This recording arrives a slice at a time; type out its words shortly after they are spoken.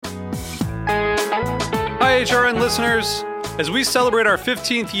HRN listeners. As we celebrate our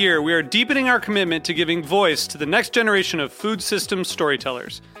 15th year, we are deepening our commitment to giving voice to the next generation of food systems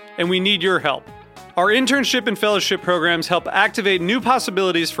storytellers, and we need your help. Our internship and fellowship programs help activate new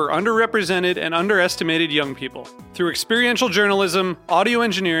possibilities for underrepresented and underestimated young people through experiential journalism, audio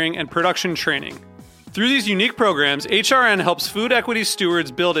engineering, and production training. Through these unique programs, HRN helps food equity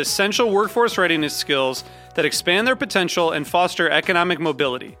stewards build essential workforce readiness skills that expand their potential and foster economic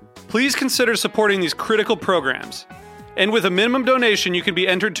mobility. Please consider supporting these critical programs. And with a minimum donation, you can be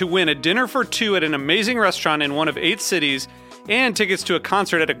entered to win a dinner for two at an amazing restaurant in one of 8 cities and tickets to a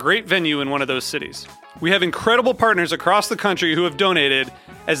concert at a great venue in one of those cities. We have incredible partners across the country who have donated,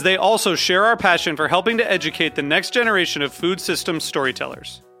 as they also share our passion for helping to educate the next generation of food systems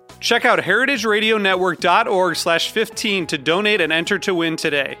storytellers. Check out heritageradionetwork.org/15 to donate and enter to win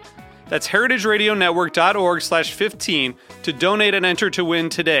today. That's heritageradionetwork.org/15 to donate and enter to win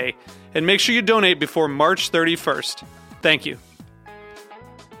today. And make sure you donate before March 31st. Thank you.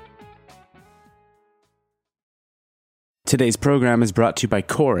 Today's program is brought to you by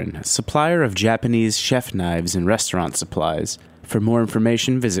Korin, a supplier of Japanese chef knives and restaurant supplies. For more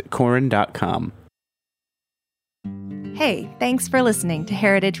information, visit korin.com. Hey, thanks for listening to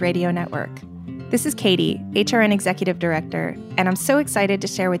Heritage Radio Network. This is Katie, HRN Executive Director, and I'm so excited to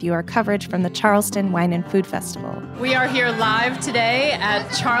share with you our coverage from the Charleston Wine and Food Festival. We are here live today at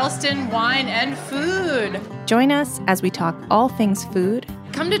Charleston Wine and Food. Join us as we talk all things food.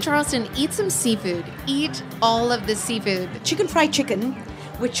 Come to Charleston, eat some seafood. Eat all of the seafood. Chicken fried chicken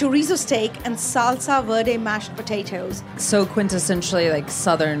with chorizo steak and salsa verde mashed potatoes. So quintessentially like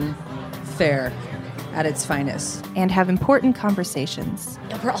Southern fare at its finest. And have important conversations.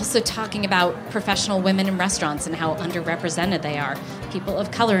 We're also talking about professional women in restaurants and how underrepresented they are, people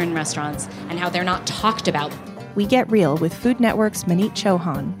of color in restaurants, and how they're not talked about. We get real with Food Network's Manit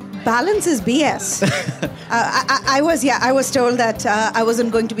Chauhan. Balance is BS. I was told that I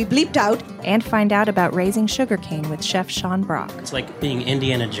wasn't going to be bleeped out. And find out about raising sugarcane with Chef Sean Brock. It's like being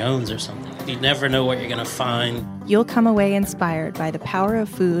Indiana Jones or something. You never know what you're going to find. You'll come away inspired by the power of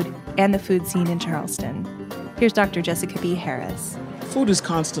food and the food scene in Charleston. Here's Dr. Jessica B. Harris. Food is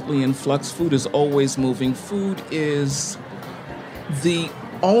constantly in flux. Food is always moving. Food is the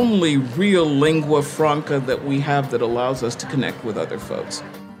only real lingua franca that we have that allows us to connect with other folks.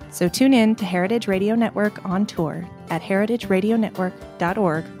 So tune in to Heritage Radio Network on tour at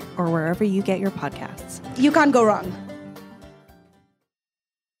heritageradionetwork.org or wherever you get your podcasts. You can't go wrong.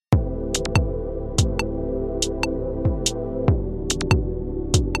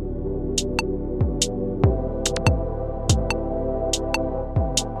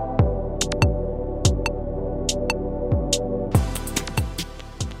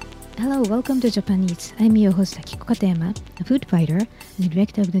 Hello, welcome to Japan Eats. I'm your host Akiko Katayama, a food fighter and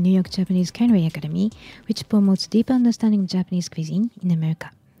director of the New York Japanese Culinary Academy, which promotes deep understanding of Japanese cuisine in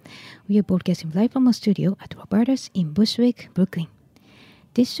America. We are broadcasting live from our studio at Roberta's in Bushwick, Brooklyn.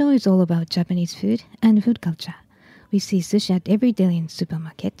 This show is all about Japanese food and food culture. We see sushi at every deli and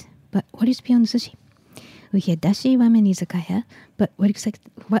supermarket, but what is beyond sushi? We hear dashi ramen izakaya, but what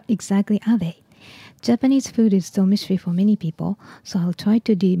exactly are they? Japanese food is still a mystery for many people, so I'll try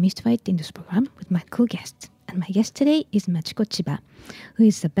to demystify it in this program with my cool guests. And my guest today is Machiko Chiba, who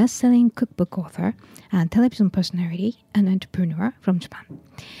is the best-selling cookbook author and television personality and entrepreneur from Japan.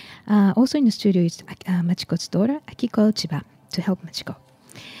 Also in the studio is Machiko's daughter, Akiko Chiba, to help Machiko.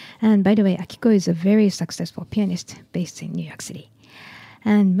 And by the way, Akiko is a very successful pianist based in New York City.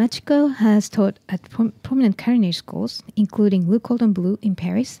 And Machiko has taught at prominent culinary schools, including Blue Cordon Bleu in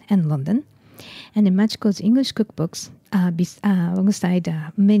Paris and London. And in Machiko's English cookbooks, alongside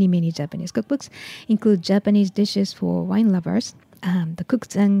many Japanese cookbooks, include Japanese dishes for wine lovers, the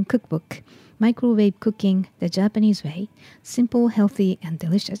Cookzen Cookbook, Microwave Cooking the Japanese Way, Simple, Healthy, and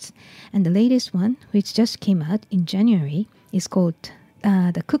Delicious. And the latest one, which just came out in January, is called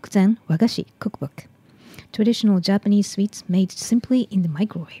the Cookzen Wagashi Cookbook, traditional Japanese sweets made simply in the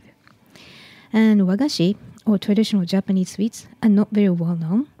microwave. And wagashi, or traditional Japanese sweets, are not very well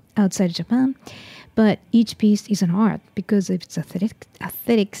known outside Japan, but each piece is an art because of its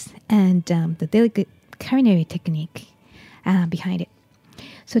aesthetics and the delicate culinary technique behind it.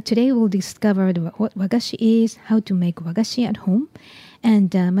 So today we'll discover what wagashi is, how to make wagashi at home, and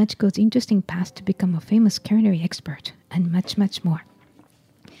Machiko's interesting path to become a famous culinary expert, and much more.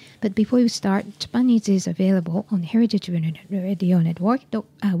 But before we start, Japan Eats is available on Heritage Radio Network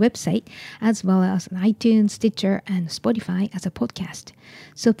website, as well as on iTunes, Stitcher, and Spotify as a podcast.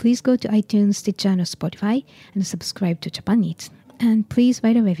 So please go to iTunes, Stitcher, and Spotify and subscribe to Japan Eats. And please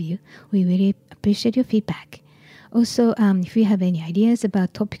write a review. We really appreciate your feedback. Also, if you have any ideas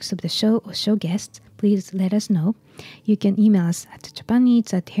about topics of the show or show guests, please let us know. You can email us at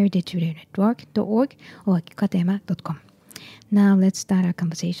japaneats@heritageradionetwork.org or akikatema.com. Now let's start our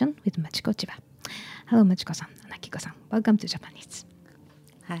conversation with Machiko Chiba. Hello, Machiko-san and Akiko-san. Welcome to Japan Eats.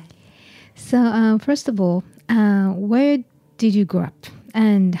 Hi. So, first of all, where did you grow up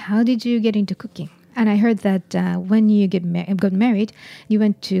and how did you get into cooking? And I heard that when you got married, you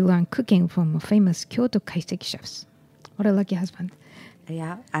went to learn cooking from famous Kyoto kaiseki chefs. What a lucky husband.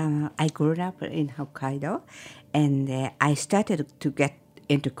 Yeah, I grew up in Hokkaido, and I started to get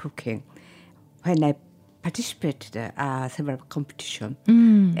into cooking when I participated several competitions,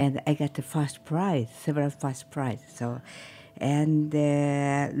 and I got the several first prize. So, and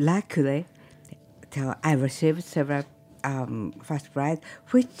luckily, so I received several first prize,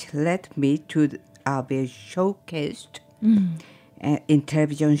 which led me to be showcased in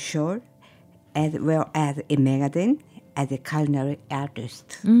television show, as well as in magazine, as a culinary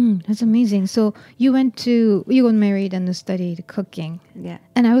artist. That's amazing. So you got married and studied cooking. Yeah.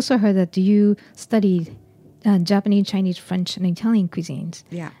 And I also heard that you studied Japanese, Chinese, French, and Italian cuisines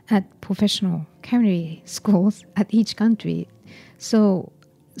at professional culinary schools at each country. So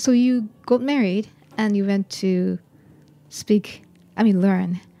you got married and you went to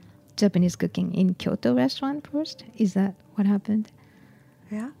learn Japanese cooking in Kyoto restaurant first? Is that what happened?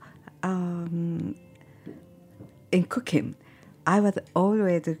 Yeah. In cooking, I was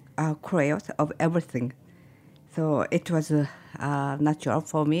always curious of everything. So it was natural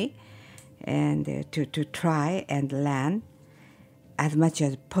for me and to try and learn as much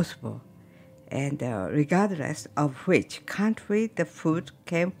as possible. And regardless of which country the food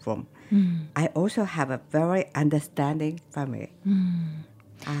came from, I also have a very understanding family.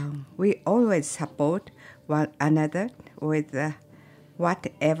 We always support one another with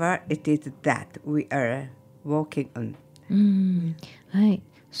whatever it is that we are working on. Right.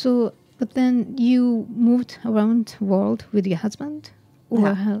 So, but then you moved around the world with your husband?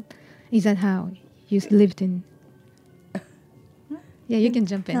 Or is that how you lived in? Yeah, you can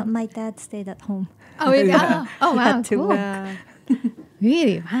jump in. No, my dad stayed at home. Oh, really? Oh, wow, cool.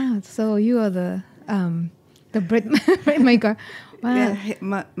 Really? Wow. So you are the bread maker. Wow. Yeah,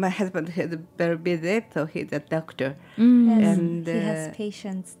 my husband is very busy, so he's a doctor. Yes, and he has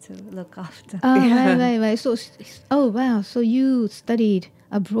patients to look after. Oh, right. So, wow. So you studied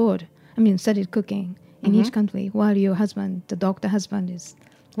abroad. Studied cooking in each country while your husband, the doctor husband, is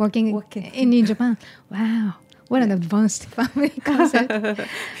working. in Japan. Wow. What an advanced family concept.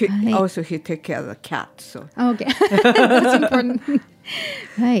 He takes care of the cat. So. Okay. That's important.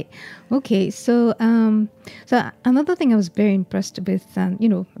 Right. Okay. So another thing I was very impressed with,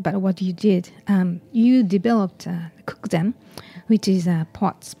 about what you did, you developed Kukzen, which is a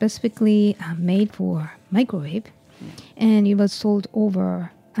pot specifically made for microwave, and it was sold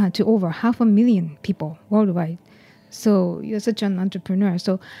to over 500,000 people worldwide. So you're such an entrepreneur.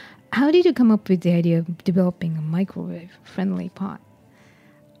 So how did you come up with the idea of developing a microwave-friendly pot?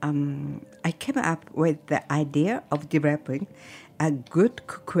 I came up with the idea of developing a good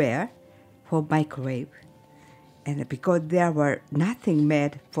cookware for microwave, and because there were nothing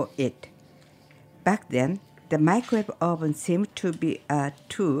made for it. Back then, the microwave oven seemed to be a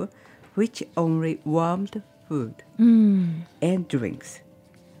tool which only warmed food and drinks.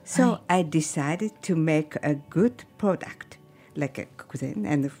 So I decided to make a good product, like a Kukzen,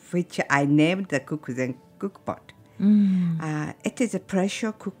 and which I named the Kukzen Cookpot. It is a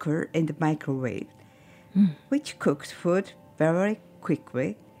pressure cooker in the microwave, which cooks food very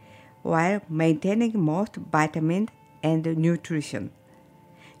quickly while maintaining most vitamins and nutrition.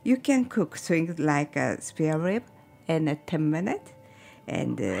 You can cook things like a spare rib in 10 minutes,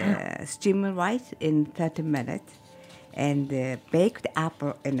 and steam rice in 30 minutes, and baked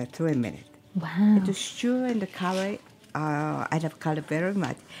apple in 3 minutes. Wow. And the stew and the curry, I love curry very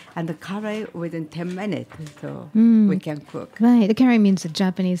much. And the curry within 10 minutes, so we can cook. Right, the curry means a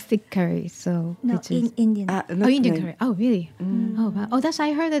Japanese thick curry. So no, Indian. Indian curry. Oh, really? Oh, wow. Oh,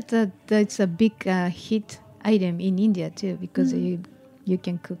 I heard that it's a big hit item in India too, because you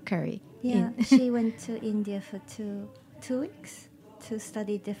can cook curry. Yeah, she went to India for two weeks to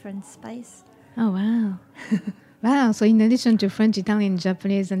study different spice. Oh, wow. Wow, so in addition to French, Italian,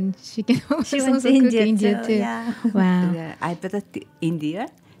 Japanese, and she can also went to cook India too. Yeah. Wow. Yeah, I visited India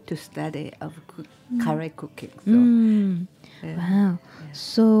to study of curry cooking. So, wow. Yeah.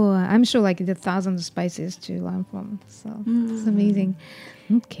 So I'm sure there are thousands of spices to learn from. So it's amazing.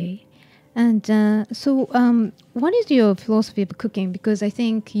 Okay. And what is your philosophy of cooking? Because I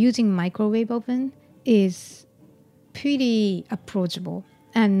think using microwave oven is pretty approachable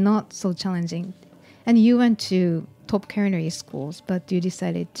and not so challenging. And you went to top culinary schools, but you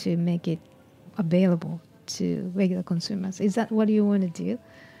decided to make it available to regular consumers. Is that what you want to do?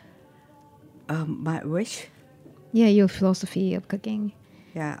 My wish? Yeah, your philosophy of cooking.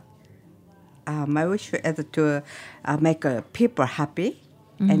 Yeah. My wish is to make people happy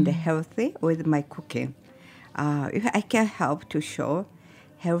and healthy with my cooking. If I can help to show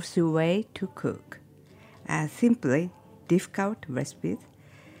healthy way to cook, simply difficult recipes,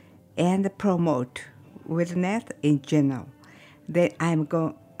 and promote wellness in general, then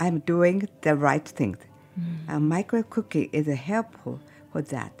I'm doing the right things. Micro cooking is helpful for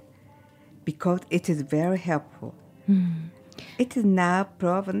that because it is very helpful. It is now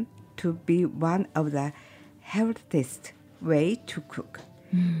proven to be one of the healthiest way to cook.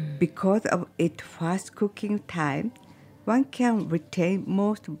 Because of its fast cooking time, one can retain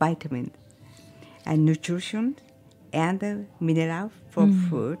most vitamins and nutrition and minerals from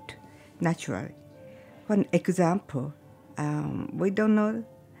food naturally. For example, we don't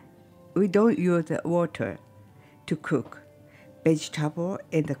use water to cook vegetable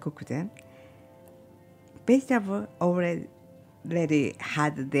and cook them. Vegetable already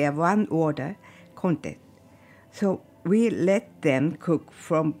had their one water content, so we let them cook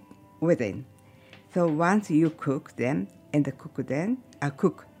from within. So once you cook them and cook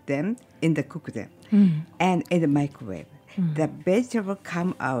them in the cooker and in the microwave, the vegetable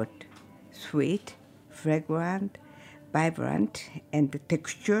come out sweet, fragrant, vibrant, and the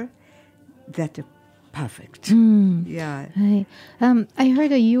texture that is perfect. Yeah. Right. I heard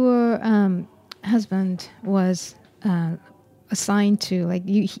that your husband was assigned to, like,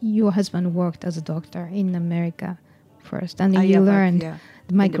 your husband worked as a doctor in America first, and then you learned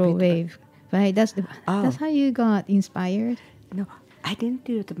the microwave, right? That's how you got inspired. No, I didn't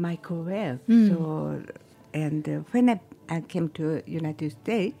do the microwave. So, and when I came to United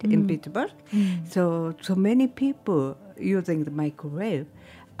States in Pittsburgh, so many people using the microwave,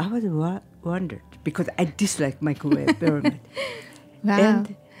 I was wondered because I dislike microwave very much. Wow.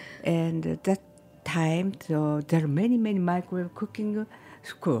 And that time, so there are many microwave cooking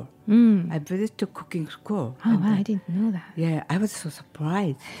school. I visited to cooking school. Oh, wow, I didn't know that. Yeah, I was so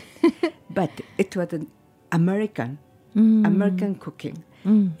surprised. But it was an American cooking.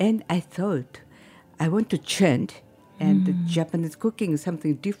 And I thought, I want to change. And the Japanese cooking is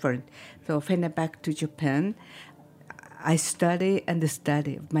something different. So when I back to Japan, I study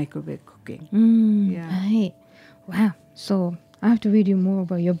microwave cooking. Yeah. Right. Wow. So I have to read you more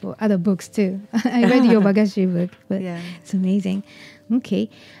about your other books too. I read your Wagashi book, but it's amazing. Okay.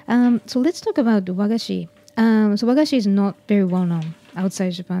 So let's talk about the Wagashi. So Wagashi is not very well known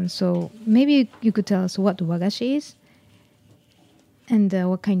outside Japan. So maybe you could tell us what the Wagashi is and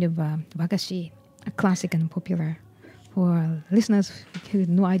what kind of Wagashi are classic and popular for listeners who have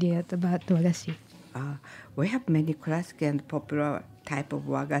no idea about the Wagashi. We have many classic and popular type of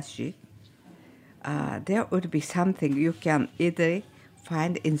Wagashi. There would be something you can easily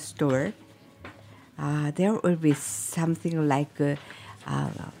find in store. There will be something like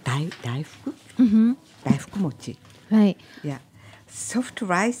daifuku, daifuku mochi. Right. Yeah, soft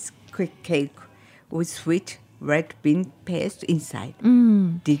rice quick cake with sweet red bean paste inside.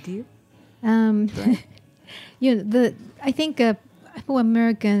 Did you? Right. I think for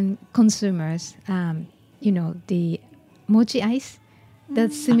American consumers, the mochi ice,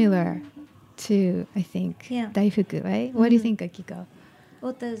 that's similar to, I think, daifuku, right? What do you think, Akiko?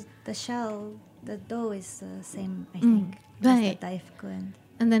 Well, the shell, the dough is the same, I think, right. as the daifuku.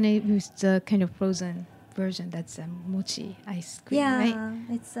 And then it was the kind of frozen version that's a mochi ice cream, right? Yeah,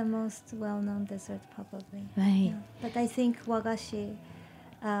 it's the most well-known dessert, probably. Right. Yeah. But I think wagashi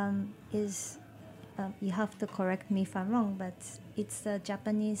is, you have to correct me if I'm wrong, but it's the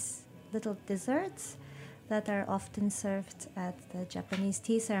Japanese little desserts that are often served at the Japanese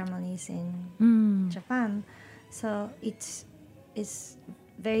tea ceremonies in Japan. So it's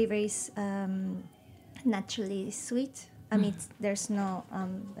very, very naturally sweet. I mean, there's no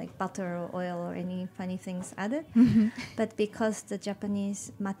like butter or oil or any funny things added. But because the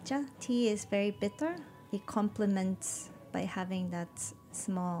Japanese matcha tea is very bitter, it complements by having that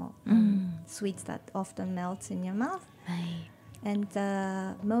small sweets that often melts in your mouth. Right. And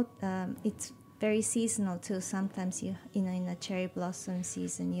it's very seasonal too. Sometimes in the cherry blossom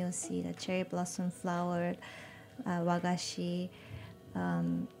season, you'll see the cherry blossom flowered wagashi.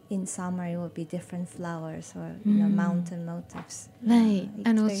 In summer, it will be different flowers or mountain motifs. Right,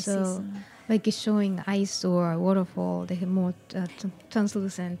 and also like it's showing ice or waterfall. They have more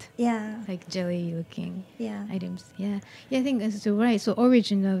translucent, like jelly-looking items. Yeah, I think that's right. So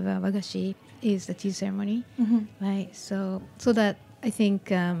origin of wagashi is the tea ceremony, right? So that I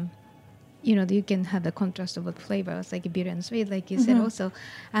think you can have the contrast of flavors like bitter and sweet, like you said. Also,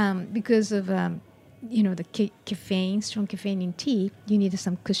 because of the caffeine, strong caffeine in tea, you need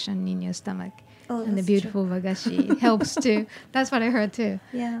some cushion in your stomach. Oh, and the that's beautiful true. wagashi helps too. That's what I heard too.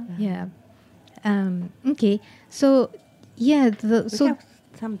 Yeah. Yeah. Okay. So, yeah. We have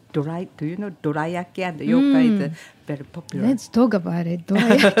some dorai. Do you know dorayaki and yokai is very popular? Let's talk about it.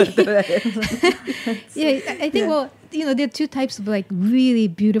 Yeah, I think. Well, there are two types of like really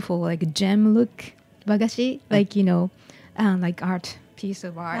beautiful, like gem look wagashi, like like art piece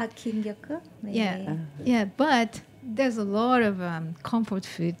of art. Kingyoku, maybe. Yeah. But there's a lot of comfort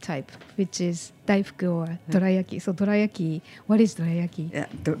food type, which is daifuku or dorayaki. So dorayaki, what is dorayaki? Yeah,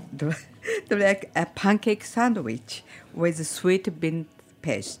 dorayaki, a pancake sandwich with sweet bean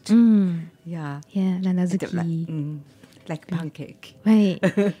paste. Yeah. Yeah, nanazuki. Like pancake. Right.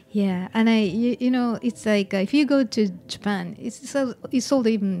 Yeah, and it's like if you go to Japan, it's sold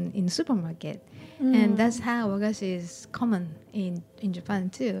even in supermarket. And that's how wagashi is common in Japan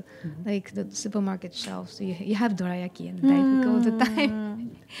too. Like the supermarket shelves, so you have dorayaki and daifuku all the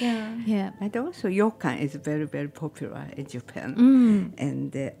time. Yeah. And also yokan is very, very popular in Japan.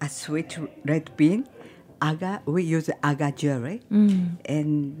 And a sweet red bean, agar, we use agar jelly.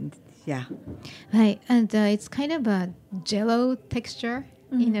 And yeah. Right, and it's kind of a jello texture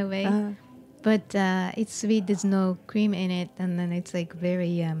in a way. But it's sweet, there's no cream in it, and then it's like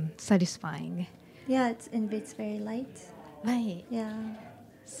very satisfying. Yeah, it's very light. Right. Yeah.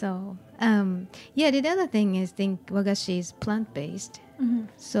 So, the other thing is, wagashi is plant-based,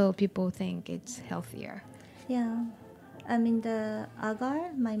 so people think it's healthier. Yeah. I mean, the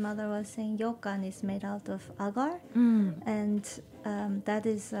agar, my mother was saying yokan is made out of agar, and that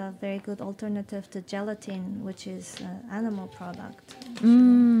is a very good alternative to gelatin, which is an animal product.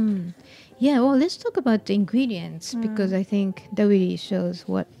 Yeah, well, let's talk about the ingredients, because I think that really shows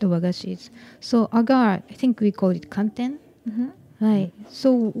what the wagashi is. So agar, I think we call it kanten. Right.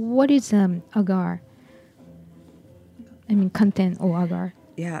 So what is agar? I mean, kanten or agar.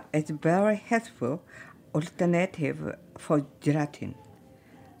 Yeah, it's very helpful alternative for gelatin.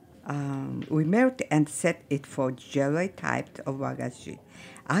 We melt and set it for jelly type of wagashi.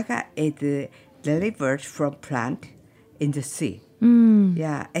 Agar is delivered from plant in the sea.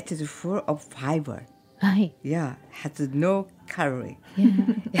 Yeah, it is full of fiber. Right. Yeah, has no calorie. Yeah.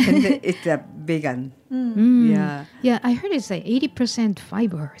 And it's a vegan. Yeah. Yeah, I heard it's like 80%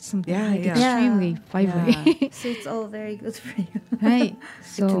 fiber, something like extremely fibery. Yeah. So it's all very good for you. Right.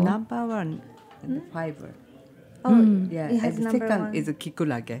 So it's number one in the fiber. Oh, yeah. it has And the number second one. is a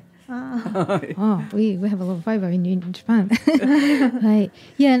kikurage. Oh, we have a lot of fiber in Japan. Right.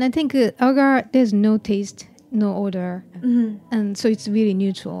 Yeah, and I think agar, there's no taste, no odor, and so it's really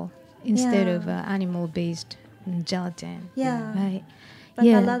neutral instead of animal-based gelatin. Yeah. Right. But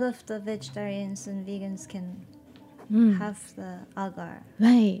a lot of the vegetarians and vegans can have the agar.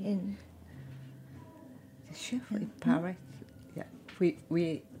 Right. In The chef in Paris, yeah,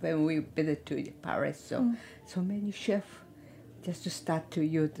 we when we visit to Paris, so many chefs just start to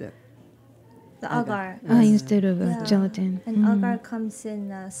use the agar. Instead of gelatin. And agar comes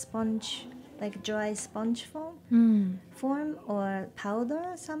in a sponge, like dry sponge form or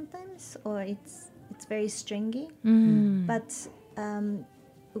powder sometimes, or it's very stringy. But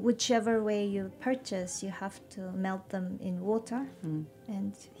whichever way you purchase, you have to melt them in water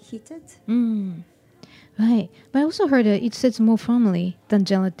and heat it. Right, but I also heard that it sets more firmly than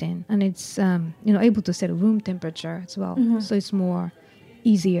gelatin, and it's able to set a room temperature as well. So it's more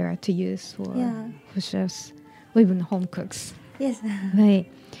easier to use for chefs or even home cooks. Yes. Right.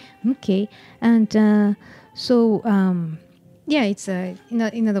 Okay. And it's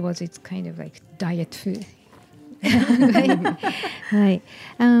in other words, it's kind of like diet food. Right.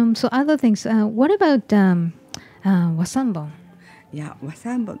 So other things. What about wasanbon? Yeah,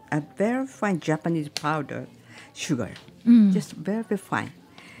 wasanbon, a very fine Japanese powder sugar, just very, very fine.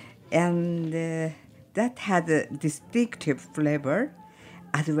 And that has a distinctive flavor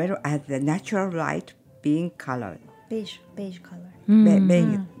as well as the natural light being color. Beige color.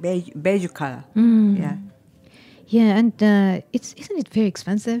 Beige color. Yeah. Yeah, and isn't it very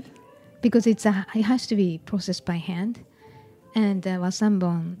expensive? Because it has to be processed by hand. And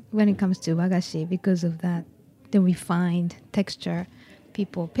wasanbon, when it comes to wagashi, because of that, the refined texture,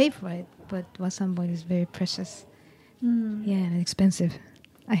 people pay for it. But wasanbon is very precious. Yeah, and expensive,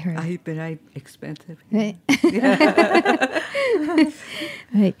 I heard. Very expensive. Right.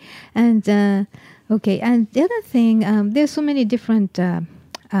 Right. And, okay, and the other thing, there's so many different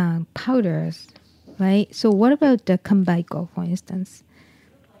powders, right? So what about the kanbaiko, for instance?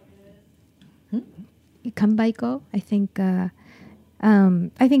 Kanbaiko, I think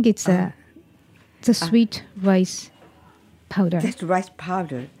it's The sweet rice powder. That's rice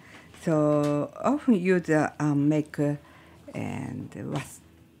powder. So often use make and what?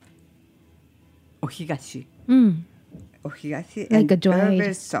 Ohigashi. Ohigashi Like and a dried. very,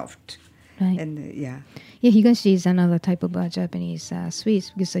 very soft. Right. And Yeah, higashi is another type of Japanese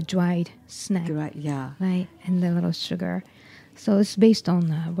sweets because it's a dried snack. Dry, yeah. Right, and a little sugar. So it's based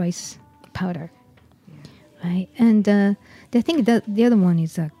on rice powder. Right, and I think that the other one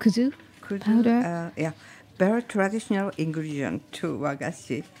is kuzu powder. Yeah, very traditional ingredient to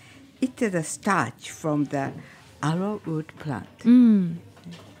wagashi. It is a starch from the arrowroot plant.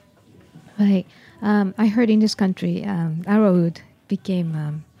 Right. I heard in this country, arrowroot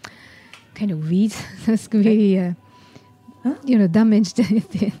became kind of weed. That's really, damaged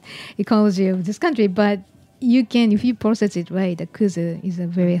the ecology of this country. But you can, if you process it right, the kuzu is a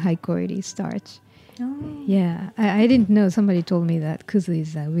very high quality starch. Oh. Yeah, I didn't know. Somebody told me that kuzu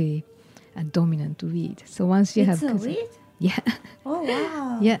is really a dominant weed. So once you have It's a kuzu, weed? yeah. Oh,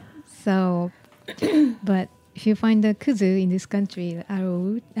 wow. Yeah. So, but if you find the kuzu in this country,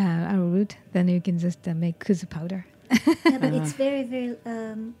 arrowroot, then you can just make kuzu powder. Yeah, but it's very, very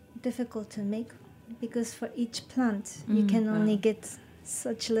difficult to make because for each plant you can only get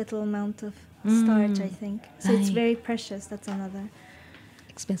such little amount of starch, I think. So it's very precious. That's another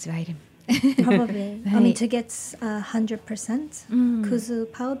expensive item. Probably. Right. I mean, to get 100%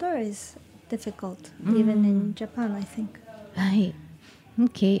 kuzu powder is difficult, even in Japan, I think. Right.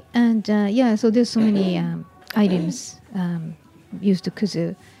 Okay. And so there's so many items used to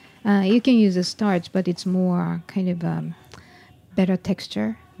kuzu. You can use a starch, but it's more kind of better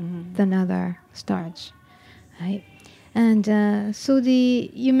texture than other starch, right? And so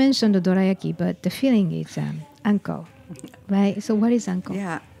you mentioned the dorayaki, but the filling is anko, right? So what is anko?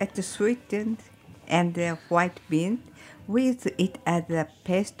 Yeah, it's sweetened and white bean. We use it as a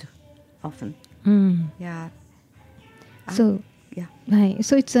paste often. Yeah. So yeah, right.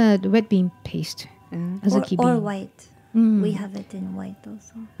 So it's a red bean paste, azuki Or bean. white. We have it in white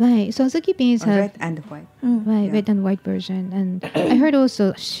also. Right. So azuki beans have red and white. Right, Yeah. red and white version. And I heard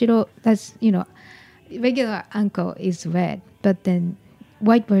also shiro. That's regular anko is red, but then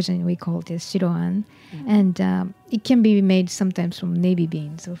white version we call it shiroan, and it can be made sometimes from navy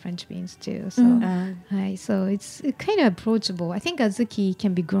beans or French beans too. So right, so it's kind of approachable. I think azuki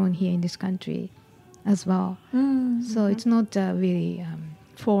can be grown here in this country as well. So it's not really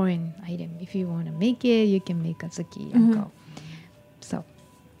foreign item. If you want to make it, you can make azuki anko. So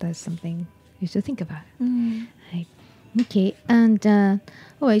that's something you should think about. Right. Okay, and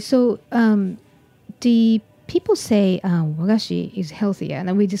all right. So the people say wagashi is healthier,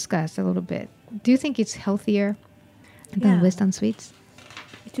 and we discussed a little bit. Do you think it's healthier than Western sweets?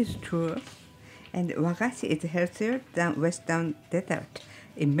 It is true. And wagashi is healthier than Western dessert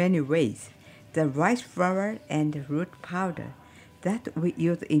in many ways. The rice flour and root powder that we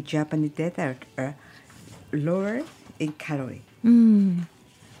use in Japanese dessert are lower in calorie.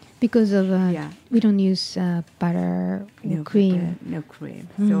 Because of we don't use butter or cream. No cream.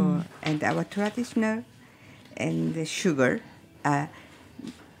 So and our traditional and the sugar are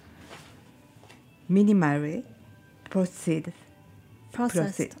minimally processed.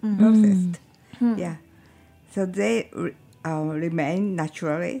 Yeah. So they remain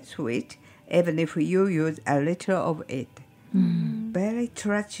naturally sweet even if you use a little of it. Very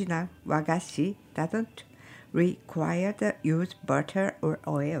traditional wagashi doesn't require the use butter or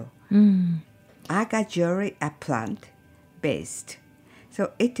oil. Aga jelly are plant-based,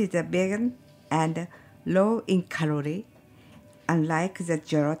 so it is a vegan and low in calorie, unlike the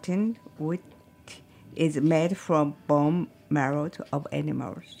gelatin, which is made from bone marrow of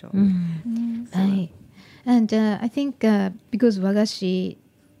animals. So, Right. And I think because wagashi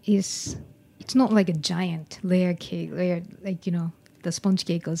it's not like a giant layer cake, the sponge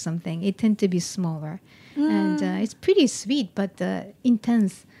cake or something. It tends to be smaller. And it's pretty sweet, but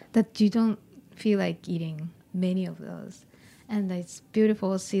intense that you don't feel like eating many of those. And it's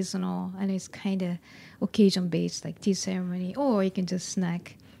beautiful, seasonal, and it's kind of occasion-based, like tea ceremony, or you can just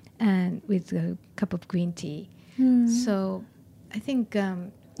snack and with a cup of green tea. So I think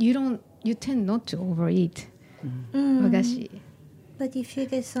you tend not to overeat wagashi. But if you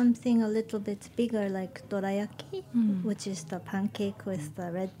get something a little bit bigger, like dorayaki, which is the pancake with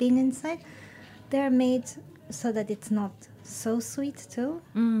the red bean inside, they're made so that it's not so sweet too.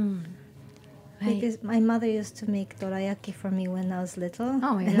 Right. Because my mother used to make dorayaki for me when I was little,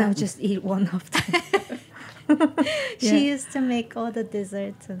 Oh my and God. I would just eat one after. She used to make all the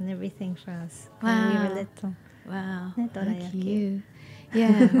desserts and everything for us when we were little. Wow. Yeah, Thank dorayaki. you.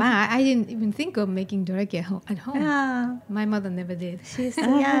 Yeah, wow, I didn't even think of making dorayaki at home. Yeah. My mother never did. She used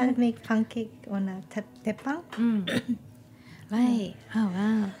to make pancake on a teppan. Right. Oh,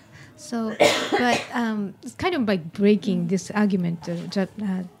 wow. So, but it's kind of like breaking this argument that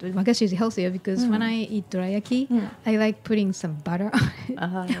wagashi is healthier because when I eat dorayaki, I like putting some butter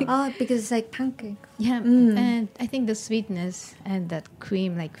on it. Oh, because it's like pancake. Yeah, and I think the sweetness and that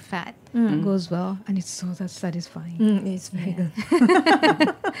cream, like fat, goes well, and it's so satisfying. It's very good.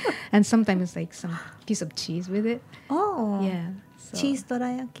 And sometimes it's like some piece of cheese with it. Oh, Yeah. So. cheese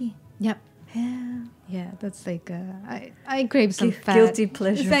dorayaki. Yep. Yeah. Yeah, that's like I crave some fat. Guilty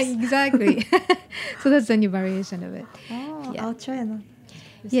pleasures. Exactly. So that's a new variation of it. Oh, Yeah. I'll try it.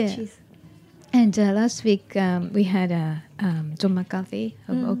 With Yeah. cheese. And last week we had John McCarthy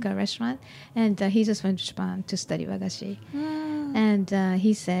of Oka Restaurant, and he just went to Japan to study wagashi. And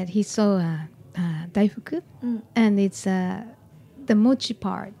he said he saw daifuku, and it's the mochi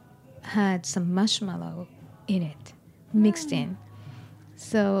part had some marshmallow in it mixed in.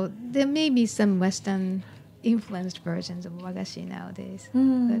 So there may be some Western influenced versions of wagashi nowadays,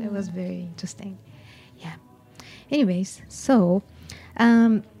 but it was very interesting. Yeah. Anyways, so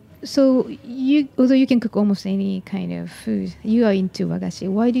you, although you can cook almost any kind of food, you are into wagashi.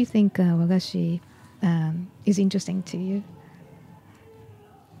 Why do you think wagashi is interesting to you?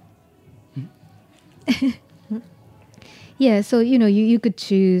 Yeah, so you could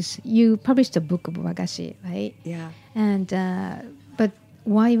choose. You published a book of wagashi, right? Yeah. And but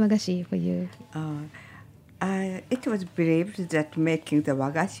why wagashi for you? It was believed that making the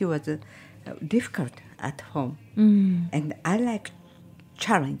wagashi was difficult at home, and I like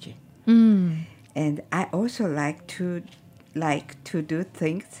challenging, and I also like to do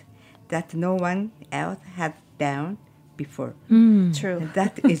things that no one else had done before. True. And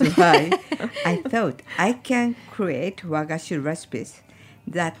that is why I thought I can create wagashi recipes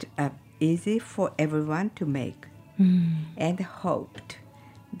that are easy for everyone to make, and hoped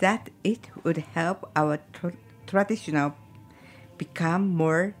that it would help our traditional become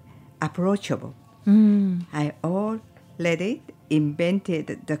more approachable. I already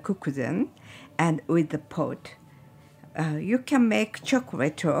invented the kukuzen, and with the pot, you can make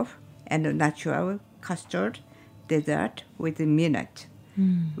chocolate loaf and natural custard dessert within minutes.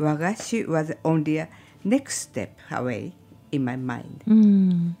 Wagashi was only a next step away in my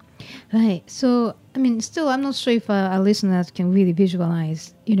mind. Right. So, I mean, still, I'm not sure if our listeners can really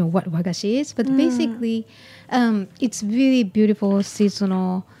visualize, what wagashi is. But basically, it's really beautiful,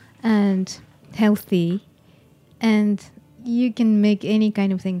 seasonal, and healthy. And you can make any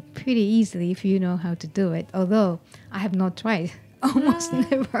kind of thing pretty easily if you know how to do it. Although, I have not tried. Almost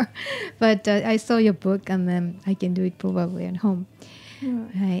never. But I saw your book, and then I can do it probably at home.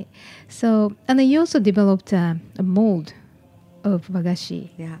 Right. So, and then you also developed a mold of wagashi,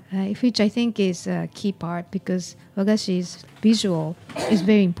 which I think is a key part because wagashi's visual is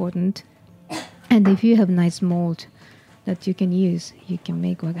very important. And if you have nice mold that you can use, you can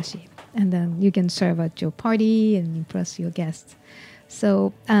make wagashi. And then you can serve at your party and impress your guests.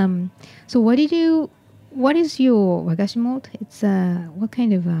 So, what is your wagashi mold? It's what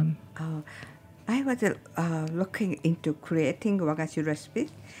kind of... I was looking into creating wagashi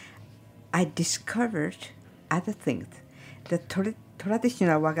recipes. I discovered other things. The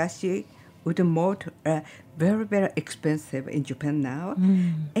traditional wagashi wood mold are very, very expensive in Japan now.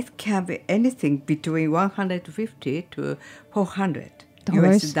 It can be anything between $150 to $400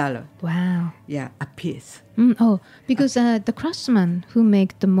 US dollar. Wow. Yeah, a piece. Because the craftsmen who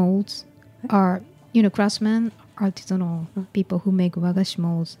make the molds are, craftsmen, artisanal people who make wagashi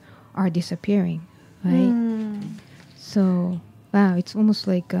molds are disappearing, right? So, wow, it's almost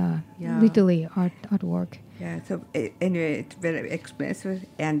like literally artwork. Yeah, so anyway, it's very expensive,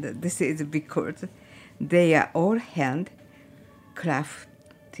 and this is because they are all hand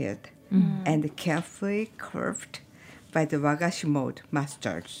crafted and carefully curved by the wagashi mold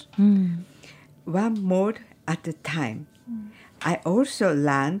masters. One mold at a time. I also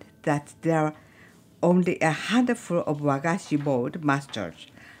learned that there are only a handful of wagashi mold masters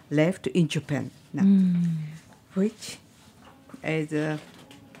left in Japan now, which is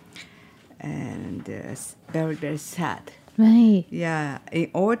very, very sad. Right. Yeah, in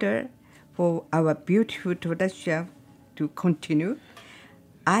order for our beautiful tradition to continue,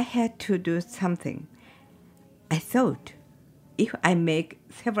 I had to do something. I thought if I make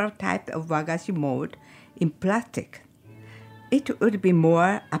several types of wagashi mold in plastic, it would be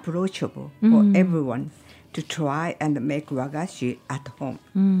more approachable for everyone to try and make wagashi at home.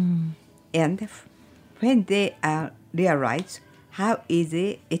 And when they realize how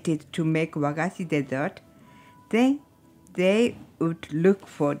easy it is to make wagashi dessert, then they would look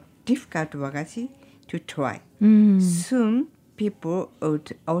for difficult wagashi to try. Soon, people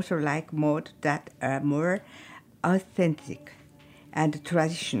would also like mold that are more authentic and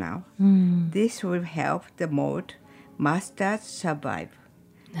traditional. This will help the mold masters survive.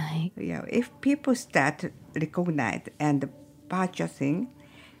 Right. Yeah, if people start recognize and purchasing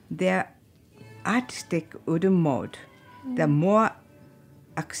their artistic wooden mold, the more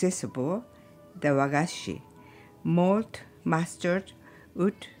accessible the wagashi mold masters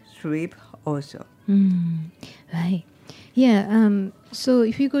would thrive also. Right. Yeah. So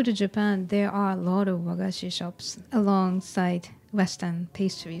if you go to Japan, there are a lot of wagashi shops alongside Western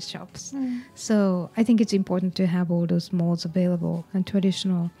pastry shops. So I think it's important to have all those molds available and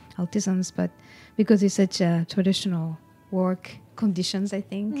traditional artisans. But because it's such a traditional work conditions, I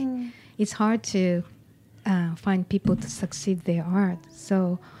think it's hard to find people to succeed their art.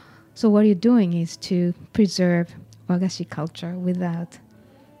 So what you're doing is to preserve wagashi culture without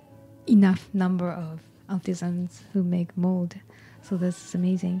enough number of artisans who make mold. So that's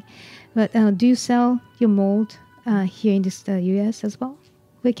amazing. But do you sell your mold here in the U.S. as well?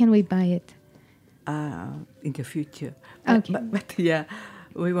 Where can we buy it? In the future. Okay. But yeah,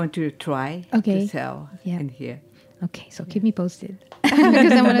 we want to try to sell in here. Okay, so keep me posted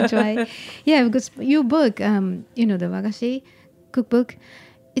because I want to try. Yeah, because your book, the Wagashi cookbook,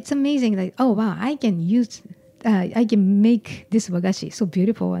 it's amazing. Like, oh wow, I can make this wagashi so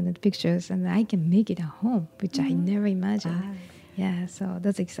beautiful in the pictures, and I can make it at home, which I never imagined. Yeah, so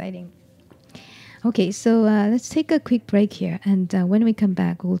that's exciting. Okay, so let's take a quick break here, and when we come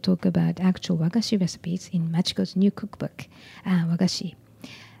back, we'll talk about actual wagashi recipes in Machiko's new cookbook, Wagashi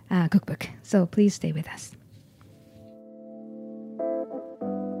cookbook. So please stay with us.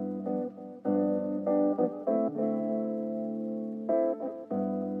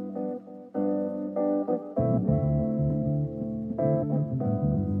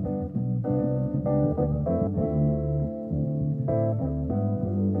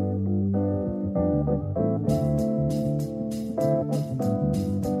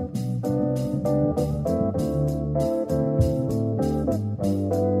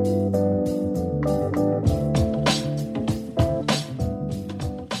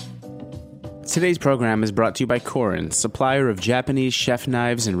 Today's program is brought to you by Korin, supplier of Japanese chef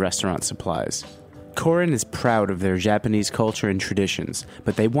knives and restaurant supplies. Korin is proud of their Japanese culture and traditions,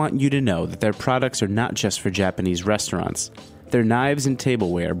 but they want you to know that their products are not just for Japanese restaurants. Their knives and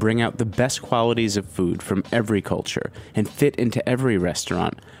tableware bring out the best qualities of food from every culture and fit into every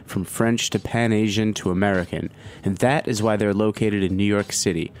restaurant, from French to Pan-Asian to American, and that is why they're located in New York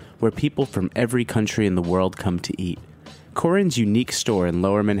City, where people from every country in the world come to eat. Korin's unique store in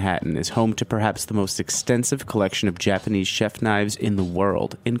Lower Manhattan is home to perhaps the most extensive collection of Japanese chef knives in the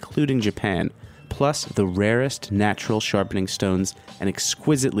world, including Japan, plus the rarest natural sharpening stones and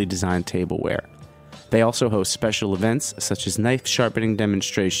exquisitely designed tableware. They also host special events such as knife sharpening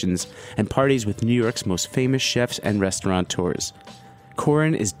demonstrations and parties with New York's most famous chefs and restaurateurs.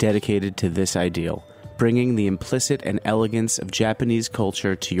 Korin is dedicated to this ideal, bringing the implicit and elegance of Japanese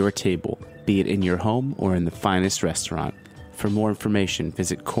culture to your table, be it in your home or in the finest restaurant. For more information,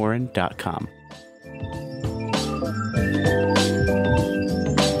 visit Korin.com.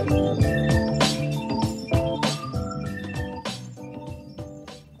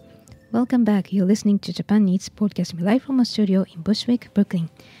 Welcome back. You're listening to Japan Eats, podcasting live from a studio in Bushwick, Brooklyn.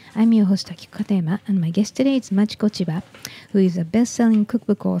 I'm your host, Akiko Katayama, and my guest today is Machiko Chiba, who is a best-selling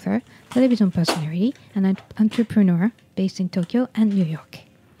cookbook author, television personality, and an entrepreneur based in Tokyo and New York.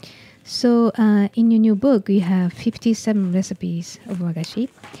 So in your new book, you have 57 recipes of wagashi.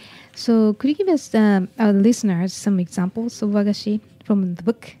 So could you give us, our listeners, some examples of wagashi from the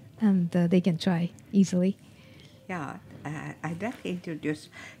book, and they can try easily? Yeah, I'd like to introduce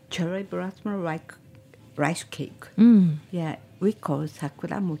cherry blossom rice cake. Yeah, we call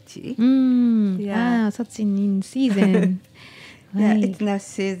sakura mochi. Yeah, that's in season. Yeah, Right. it's now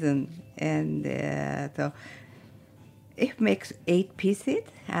season, and so it makes 8 pieces.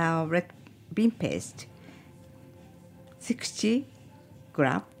 Red bean paste, 60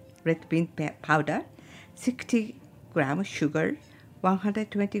 gram red bean powder, 60 gram sugar,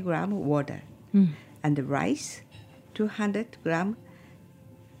 120 gram water, and the rice, 200 gram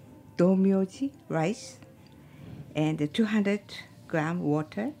domyoji rice, and 200 gram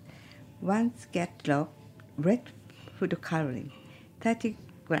water, 1 scallop red food coloring, 30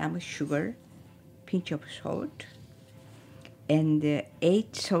 gram sugar, pinch of salt, and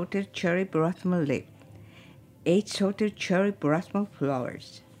 8 salted cherry blossom leaf, 8 salted cherry blossom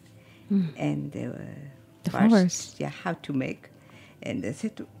flowers, and the first, flowers. yeah, how to make, and I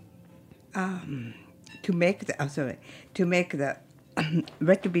said, To make the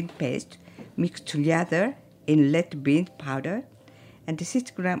red bean paste, mix together in red bean powder and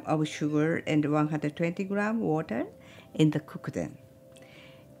 6 grams of sugar and 120 grams water in the cooktop.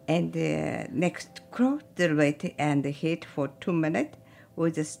 And next, close the lid and heat for 2 minutes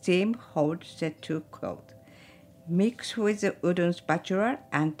with the steam hold set to cold. Mix with the wooden spatula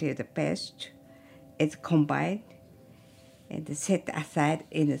until the paste is combined and set aside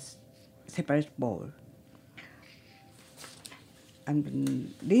in a separate bowl.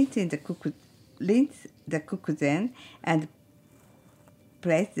 And rinse the cooktop and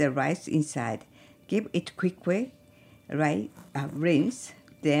place the rice inside. Give it quickly rinse,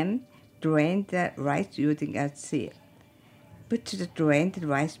 then drain the rice using a sieve. Put the drained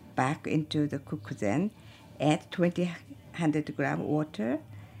rice back into the cooktop. Add 200 grams water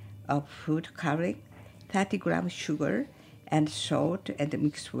of food coloring, 30 grams sugar, and salt, and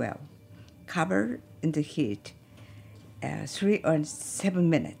mix well. Cover in the heat 3 or 7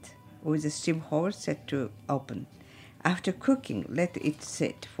 minutes with the steam hole set to open. After cooking, let it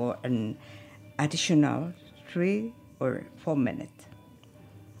sit for an additional 3 or 4 minutes.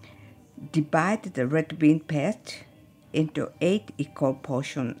 Divide the red bean paste into 8 equal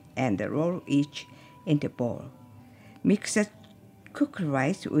portions and roll each in the bowl. Mix the cooked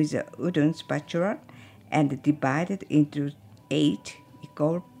rice with a wooden spatula and divide it into 8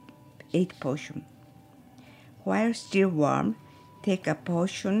 portions. While still warm, take a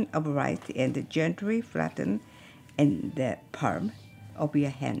portion of rice and gently flatten in the palm of your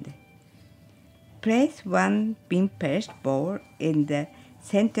hand. Place one bean paste bowl in the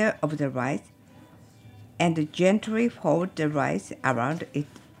center of the rice and gently fold the rice around it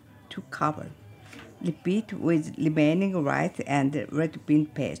to cover. Repeat with remaining rice and red bean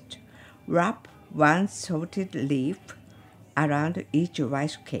paste. Wrap one salted leaf around each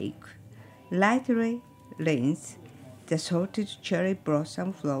rice cake. Lightly rinse the salted cherry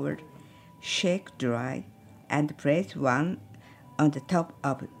blossom flour, shake dry, and place one on the top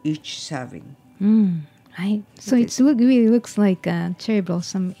of each serving. Right. So it really looks like cherry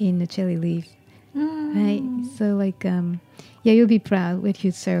blossom in a cherry leaf. Right. So you'll be proud when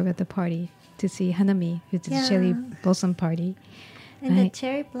you serve at the party to see hanami with the cherry blossom party. And the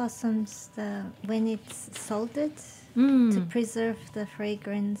cherry blossoms, when it's salted, to preserve the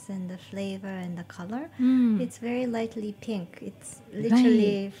fragrance and the flavor and the color, it's very lightly pink. It's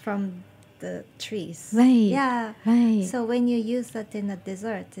literally from the trees. Right. Yeah. Right. So when you use that in a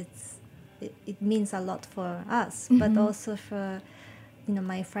dessert, it means a lot for us, but also for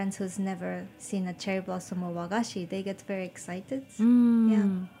my friends who's never seen a cherry blossom or wagashi. They get very excited. Yeah.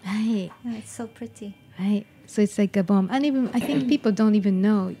 Right. Yeah, it's so pretty. Right. So it's like a bomb, and even I think people don't even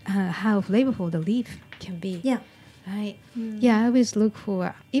know how flavorful the leaf can be. Yeah. Right. Yeah, I always look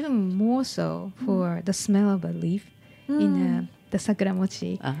for even more so for the smell of a leaf in the sakura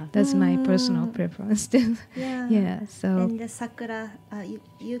mochi. That's my personal preference too. Yeah. Yeah. So and the sakura,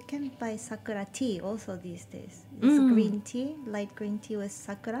 you can buy sakura tea also these days. It's green tea, light green tea with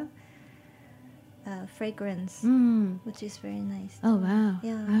sakura fragrance, which is very nice. Oh wow!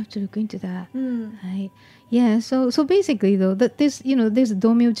 Yeah, I have to look into that. Right. Yeah. So basically though, this there's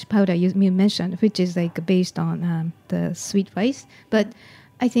domyoji powder you mentioned, which is like based on the sweet rice, but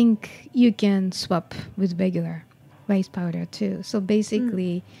I think you can swap with regular rice powder too. So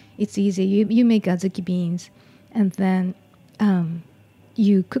basically, it's easy. You make azuki beans, and then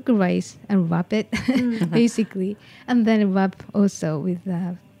you cook rice and wrap it, basically, and then wrap also with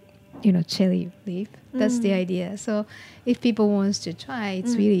cherry leaf. That's the idea. So if people wants to try,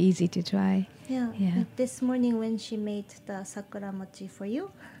 it's really easy to try. Yeah. Like this morning when she made the sakura mochi for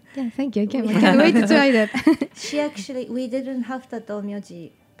you. Yeah, thank you. I can't wait to try that. We didn't have the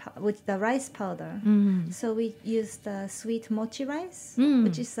domyoji with the rice powder. So we used the sweet mochi rice,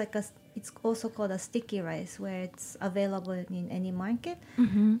 which is it's also called a sticky rice, where it's available in any market.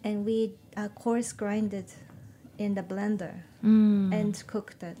 And we coarse grind it in the blender and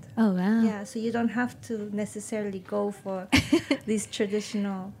cooked it. Oh wow! Yeah, so you don't have to necessarily go for these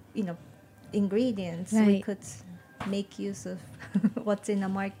traditional, ingredients. Right. We could make use of what's in the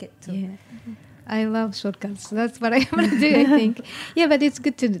market too. Yeah. I love shortcuts. That's what I want to do, I think. Yeah, but it's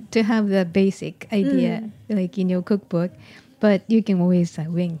good to have the basic idea, like in your cookbook. But you can always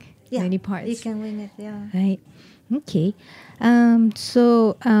wing many parts. You can wing it, yeah. Right. Okay.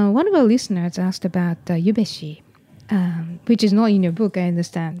 So one of our listeners asked about yubeshi, which is not in your book, I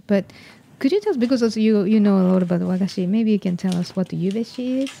understand. But could you tell us, because also you know a lot about wagashi, maybe you can tell us what the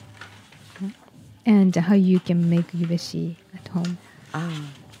yubeshi is and how you can make yubeshi at home.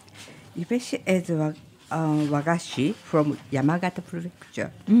 Yubeshi is Wagashi from Yamagata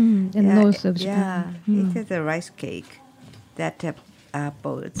Prefecture. The north of Japan. It is a rice cake that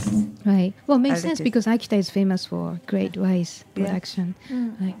boats. Right. Well, it makes sense because Akita is famous for great rice production.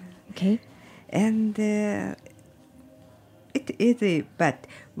 Right. Okay. And it is, but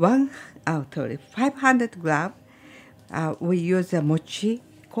 500 grams, we use a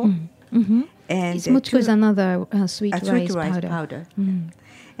mochi-ko. And mochi is another sweet rice powder.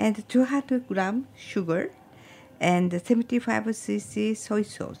 And 200 grams sugar and 75 cc soy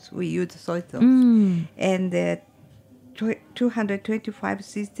sauce. We use soy sauce. And 225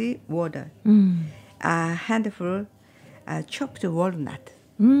 cc water. A handful chopped walnut.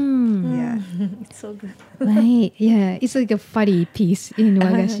 Yeah. It's so good. Right. Yeah. It's like a fatty piece in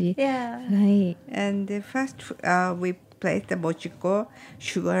wagashi. Right. And first we place the mochiko,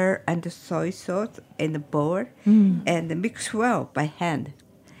 sugar, and the soy sauce in a bowl and mix well by hand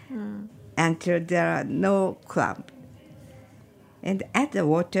until there are no clumps. And add the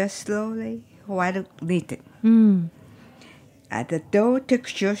water slowly while kneading. The dough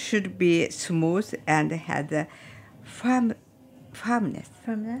texture should be smooth and have a firmness.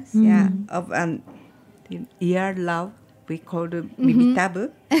 Of an earlobe. We call it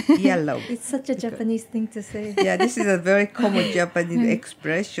mimitabu, earlobe. It's such a Japanese thing to say. Yeah, this is a very common Japanese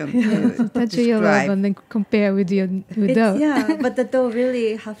expression to touch your earlobe and then compare with your dough. Yeah, but the dough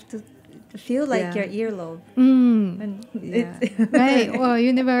really have to feel like your earlobe. Right. Well,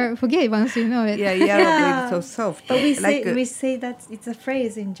 you never forget once you know it. Yeah, earlobe is so soft. But we say that it's a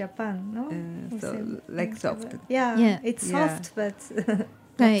phrase in Japan, no? Like soft. Yeah. It's soft, but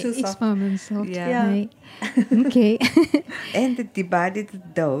right, too soft. it's firm and soft. Yeah. Right. Okay. And divided the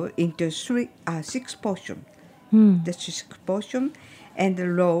dough into 6 portions. The 6 portions, and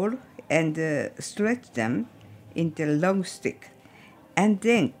roll and stretch them into long stick, and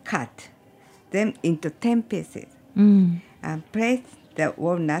then cut them into 10 pieces. And place the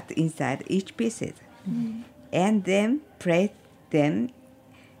walnut inside each piece, and then place them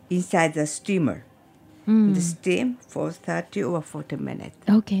inside the steamer. The steam for 30 or 40 minutes.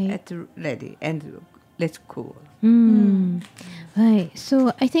 Okay. It's ready and let's cool. Right.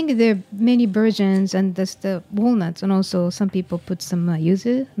 So I think there are many versions, and there's the walnuts, and also some people put some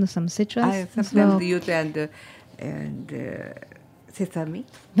yuzu, some citrus. Sometimes yuzu and sesame.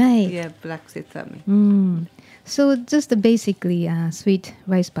 Right. Yeah, black sesame. So just the basically sweet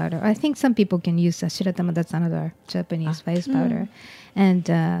rice powder. I think some people can use shiratama. That's another Japanese rice powder. And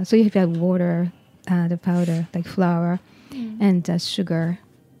so you have water, the powder, like flour, and sugar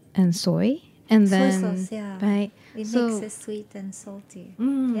and soy. And then, soy sauce, right? It makes it sweet and salty.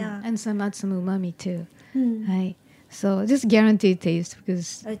 And some umami too. Right. So just guaranteed taste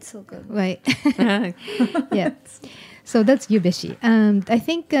because it's so good. Right. Yeah. So that's yubeshi. I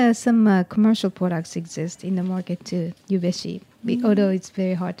think some commercial products exist in the market too, yubeshi. Although it's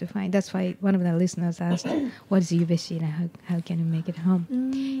very hard to find. That's why one of the listeners asked, what is yubeshi and how can you make it at home?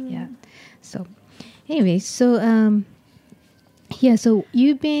 Yeah. So anyway, so so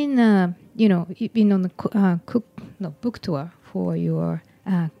you've been you've been on the book tour for your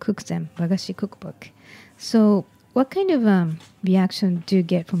Cookzen Wagashi cookbook. So what kind of reaction do you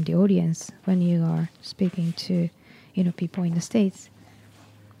get from the audience when you are speaking to people in the States?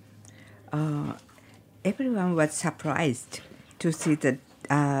 Everyone was surprised to see the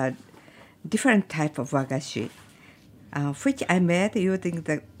different type of wagashi, which I made using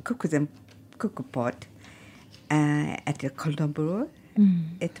the Cookzen cookpot at the Cordon Bleu.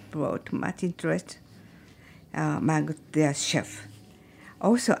 It brought much interest among their chef.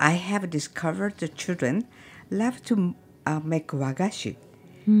 Also, I have discovered the children love to make wagashi.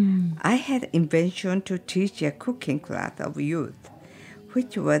 I had invention to teach a cooking class of youth,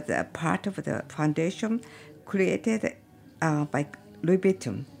 which was a part of the foundation created by Louis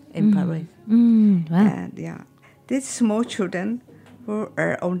Vuitton in Paris. Wow. And these small children who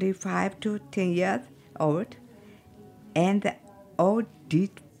are only 5 to 10 years old, and all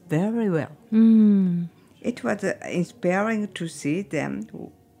did very well. It was inspiring to see them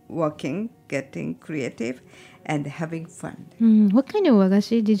working, getting creative, and having fun. What kind of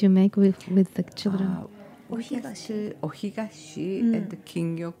wagashi did you make with the children? Ohigashi and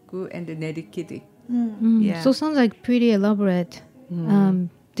kinyoku and nerikiri. So sounds like pretty elaborate,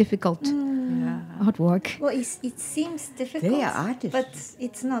 difficult artwork. Well, it seems difficult. They are artists. But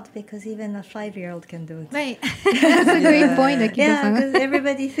it's not, because even a 5-year-old can do it. Right. That's a great point, Akita-san. Yeah, because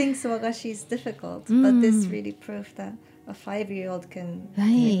everybody thinks wagashi is difficult, but this really proved that a 5-year-old can.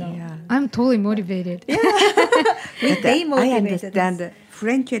 Right. I'm totally motivated. Yeah. They motivated I understand that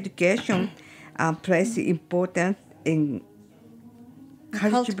French education plays importance in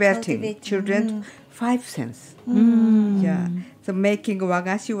cultivating children 5 cents. Yeah. So making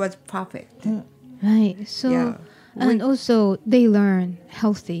wagashi was perfect. Right. So, Yeah. and also they learn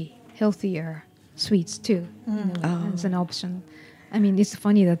healthier sweets too, as an option. I mean, it's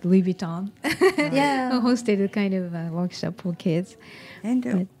funny that Louis Vuitton hosted a kind of workshop for kids.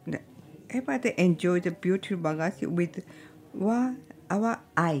 And everybody enjoyed the beautiful wagashi with our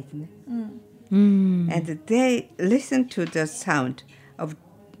eyes. And they listen to the sound of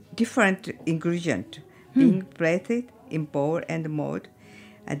different ingredients being placed in bowl and mold.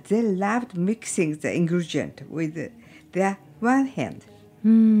 And they loved mixing the ingredient with their one hand.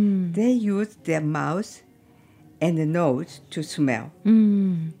 They used their mouth and the nose to smell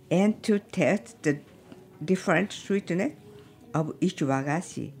and to taste the different sweetness of each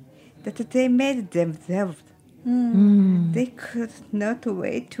wagashi that they made themselves. They could not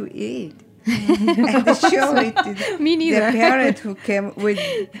wait to eat. And show it to Me neither. their parents who came with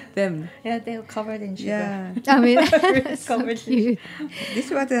them. Yeah, they were covered in sugar. Yeah. I mean, so cute. This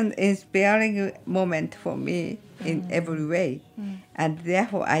was an inspiring moment for me in every way. And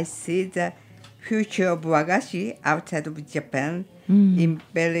therefore I see the future of wagashi outside of Japan in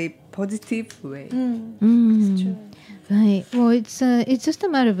very positive way. It's true. Right. Well, it's just a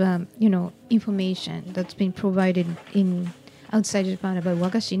matter of information that's been provided in outside Japan about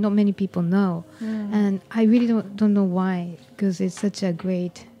wagashi. Not many people know, and I really don't know why, because it's such a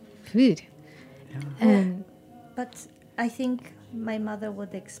great food. And But I think my mother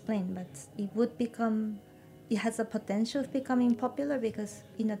would explain, but it has a potential of becoming popular because,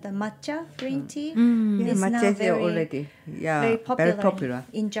 the matcha green tea is now matcha is very, already very popular. very popular.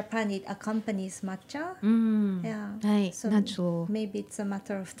 In Japan, it accompanies matcha. Yeah. right, So natural. maybe it's a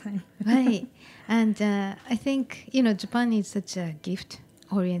matter of time. Right. And I think, Japan is such a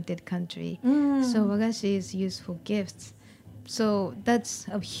gift-oriented country. So wagashi is used for gifts. So that's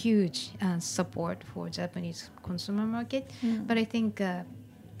a huge support for Japanese consumer market. But I think the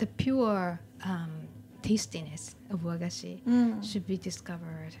pure tastiness of wagashi should be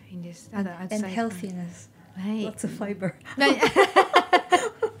discovered in this other outside. And healthiness. Right. Lots of fiber.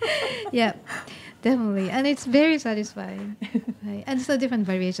 Yeah, definitely. And it's very satisfying. Right. And so different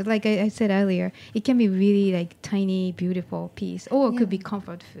variations. Like I said earlier, it can be really like tiny, beautiful piece, or it could be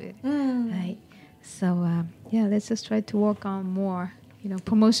comfort food. Right. So let's just try to work on more,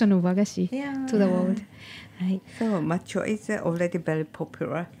 promotion of wagashi to the world. Right. So matcha is already very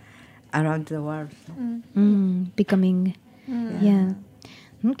popular around the world. Becoming,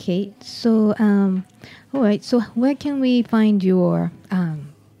 Okay. So, all right. So where can we find your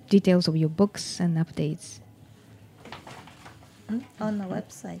details of your books and updates? On the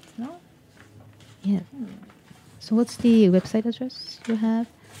website, no? Yeah. So what's the website address you have?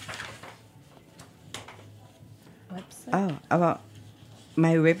 Website? About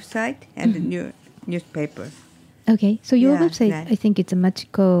my website and the newspaper. Okay. So your website, nice. I think it's a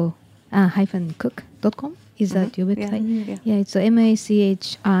machiko-cook.com. Is that your website? Yeah, it's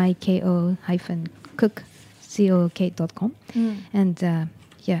machiko-cook.com. And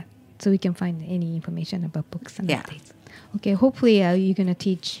so we can find any information about books and updates. Okay, hopefully you're going to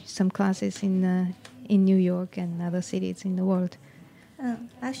teach some classes in New York and other cities in the world.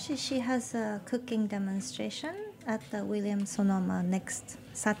 Actually, she has a cooking demonstration at the William Sonoma next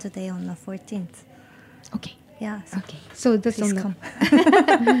Saturday on the 14th. Okay. Yeah. Okay. So that's on the...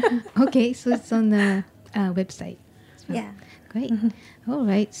 Okay, so it's on the website. So, yeah. Great. All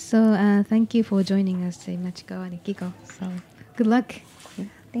right. So thank you for joining us, Machiko and Kiko. So good luck.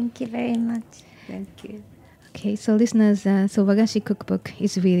 Thank you very much. Thank you. Okay, so listeners, so Wagashi cookbook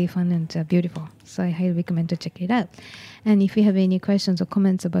is really fun and beautiful. So I highly recommend to check it out. And if you have any questions or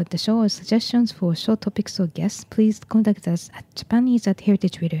comments about the show or suggestions for show topics or guests, please contact us at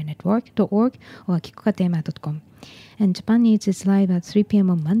japanese@heritageradionetwork.org or kikokatema.com. And Japan Eats is live at 3 p.m.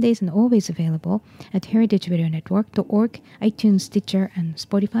 on Mondays and always available at heritageradionetwork.org, iTunes, Stitcher, and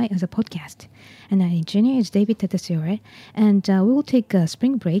Spotify as a podcast. And our engineer is David Tadasiore. And we will take a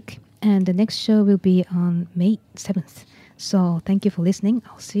spring break. And the next show will be on May 7th. So thank you for listening.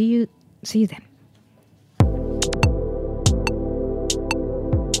 I'll see you then.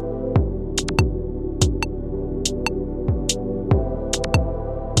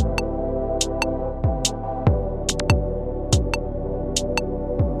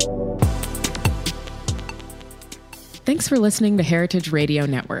 Thanks for listening to Heritage Radio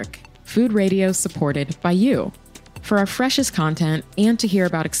Network, food radio supported by you. For our freshest content and to hear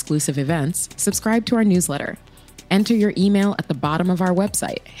about exclusive events, subscribe to our newsletter. Enter your email at the bottom of our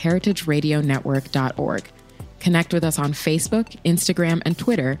website, heritageradionetwork.org. Connect with us on Facebook, Instagram, and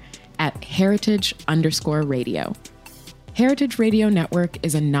Twitter at heritage_radio. Heritage Radio Network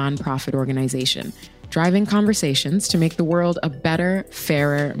is a nonprofit organization driving conversations to make the world a better,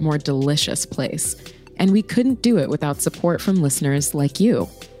 fairer, more delicious place. And we couldn't do it without support from listeners like you.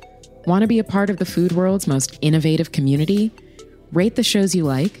 Want to be a part of the food world's most innovative community? Rate the shows you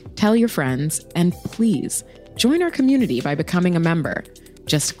like, tell your friends, and please join our community by becoming a member.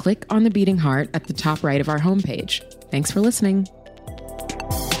 Just click on the beating heart at the top right of our homepage. Thanks for listening.